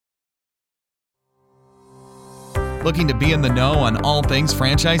Looking to be in the know on all things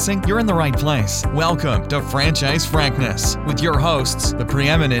franchising? You're in the right place. Welcome to Franchise Frankness with your hosts, the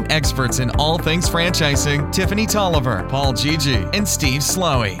preeminent experts in all things franchising, Tiffany Tolliver, Paul Gigi, and Steve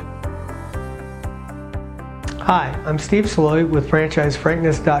Slowey. Hi, I'm Steve Slowey with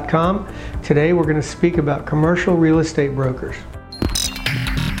FranchiseFrankness.com. Today we're going to speak about commercial real estate brokers.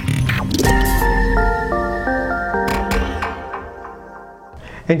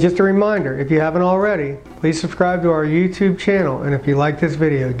 And just a reminder, if you haven't already, please subscribe to our YouTube channel, and if you like this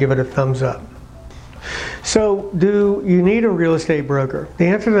video, give it a thumbs up. So, do you need a real estate broker? The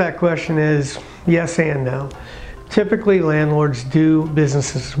answer to that question is yes and no. Typically, landlords do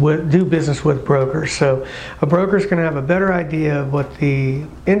business with brokers, so a broker is going to have a better idea of what the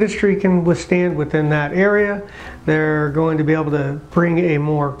industry can withstand within that area. They're going to be able to bring a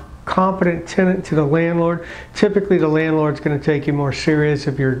more competent tenant to the landlord. Typically, the landlord's going to take you more serious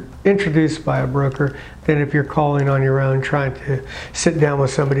if you're introduced by a broker than if you're calling on your own trying to sit down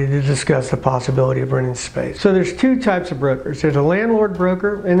with somebody to discuss the possibility of renting space. So there's two types of brokers. There's a landlord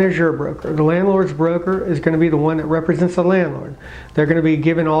broker and there's your broker. The landlord's broker is going to be the one that represents the landlord. They're going to be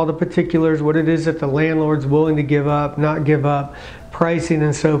given all the particulars, what it is that the landlord's willing to give up, not give up, pricing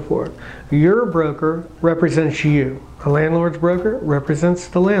and so forth. Your broker represents you. A landlord's broker represents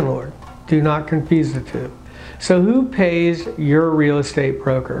the landlord. Do not confuse the two. So who pays your real estate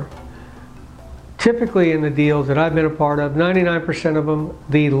broker? Typically in the deals that I've been a part of, 99% of them,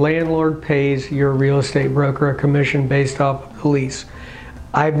 the landlord pays your real estate broker a commission based off of the lease.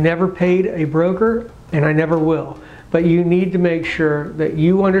 I've never paid a broker and I never will. But you need to make sure that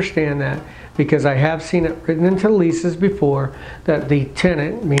you understand that, because I have seen it written into leases before that the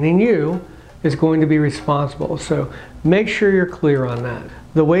tenant, meaning you, is going to be responsible. So make sure you're clear on that.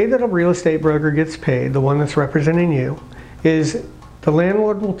 The way that a real estate broker gets paid, the one that's representing you, is the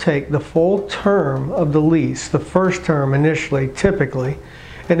landlord will take the full term of the lease, the first term initially, typically,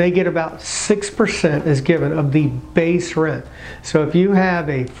 and they get about 6% is given of the base rent. So if you have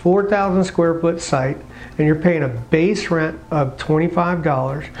a 4,000 square foot site and you're paying a base rent of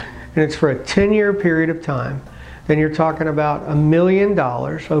 $25 and it's for a 10-year period of time, then you're talking about $1 million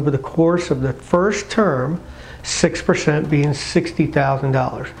over the course of the first term, 6% being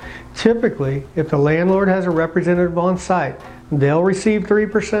 $60,000. Typically, if the landlord has a representative on site, they'll receive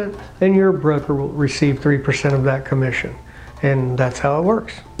 3% and your broker will receive 3% of that commission. And that's how it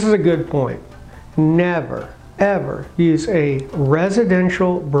works. This is a good point. Never, ever use a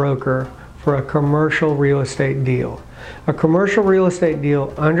residential broker for a commercial real estate deal. A commercial real estate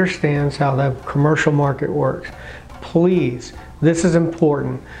deal understands how the commercial market works. Please, this is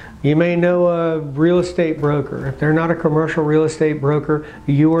important. You may know a real estate broker. If they're not a commercial real estate broker,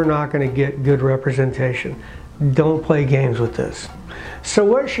 you are not going to get good representation. Don't play games with this. So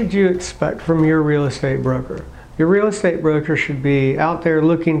what should you expect from your real estate broker? Your real estate broker should be out there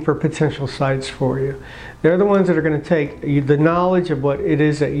looking for potential sites for you. They're the ones that are going to take the knowledge of what it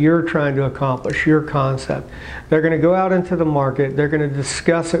is that you're trying to accomplish, your concept. They're going to go out into the market, they're going to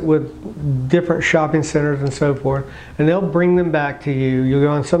discuss it with different shopping centers and so forth, and they'll bring them back to you. You'll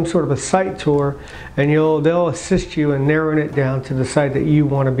go on some sort of a site tour and they'll assist you in narrowing it down to the site that you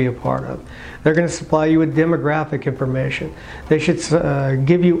want to be a part of. They're going to supply you with demographic information. They should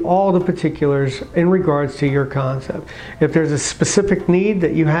give you all the particulars in regards to your concept. If there's a specific need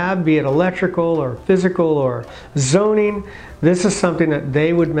that you have, be it electrical or physical or zoning, this is something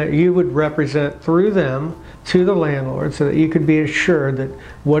that you would represent through them to the landlord, so that you could be assured that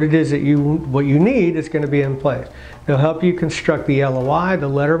what it is that what you need is going to be in place. They'll help you construct the LOI, the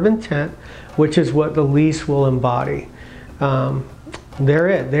letter of intent, which is what the lease will embody.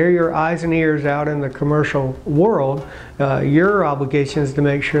 They're your eyes and ears out in the commercial world. Your obligation is to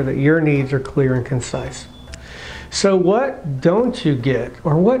make sure that your needs are clear and concise. So what don't you get,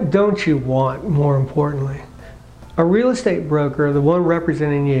 or what don't you want, more importantly? A real estate broker, the one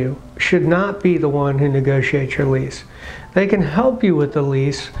representing you, should not be the one who negotiates your lease. They can help you with the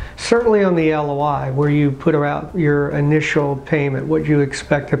lease, certainly on the LOI, where you put out your initial payment, what you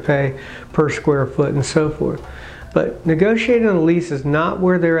expect to pay per square foot and so forth. But negotiating a lease is not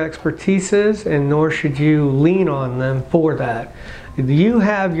where their expertise is, and nor should you lean on them for that. You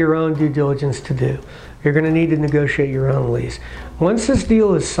have your own due diligence to do. You're going to need to negotiate your own lease. Once this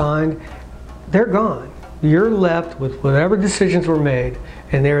deal is signed, they're gone. You're left with whatever decisions were made,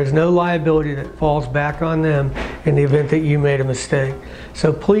 and there is no liability that falls back on them in the event that you made a mistake.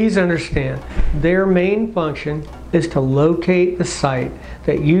 So please understand, their main function is to locate the site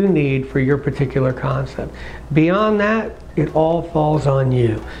that you need for your particular concept. Beyond that, it all falls on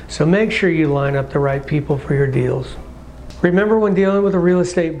you. So make sure you line up the right people for your deals. Remember, when dealing with a real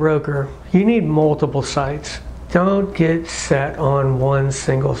estate broker, you need multiple sites. Don't get set on one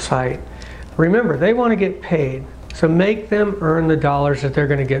single site. Remember, they want to get paid, so make them earn the dollars that they're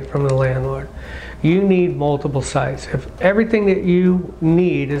going to get from the landlord. You need multiple sites. If everything that you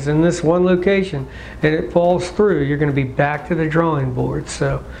need is in this one location and it falls through, you're going to be back to the drawing board.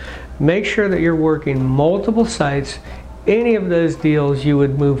 So make sure that you're working multiple sites. Any of those deals you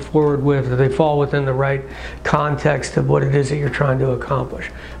would move forward with if they fall within the right context of what it is that you're trying to accomplish.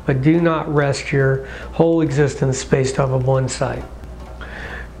 But do not rest your whole existence based off of one site.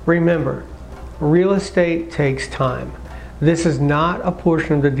 Remember, real estate takes time. This is not a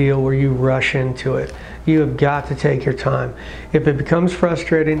portion of the deal where you rush into it. You have got to take your time. If it becomes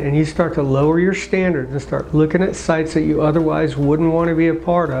frustrating and you start to lower your standards and start looking at sites that you otherwise wouldn't want to be a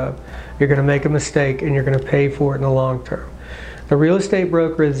part of, you're going to make a mistake and you're going to pay for it in the long term. The real estate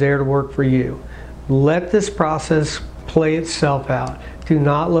broker is there to work for you. Let this process play itself out. Do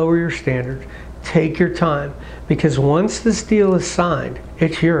not lower your standards. Take your time, because once this deal is signed,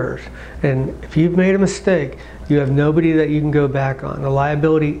 it's yours. And if you've made a mistake, you have nobody that you can go back on. The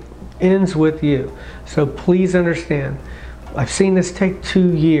liability ends with you. So please understand, I've seen this take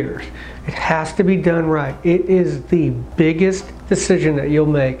 2 years. It has to be done right. It is the biggest decision that you'll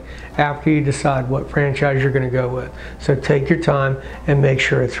make after you decide what franchise you're going to go with. So take your time and make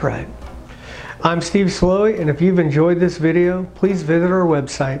sure it's right. I'm Steve Sloey, and if you've enjoyed this video, please visit our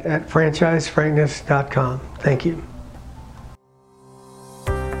website at franchisefrankness.com. Thank you.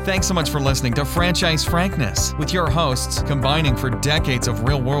 Thanks so much for listening to Franchise Frankness with your hosts, combining for decades of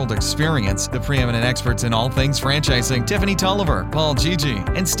real-world experience, the preeminent experts in all things franchising, Tiffany Tolliver, Paul Gigi,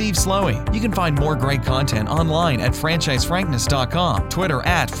 and Steve Sloey. You can find more great content online at franchisefrankness.com, Twitter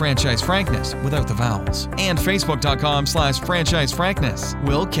at franchisefrankness without the vowels, and facebook.com/franchisefrankness.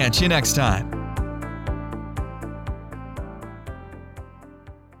 We'll catch you next time.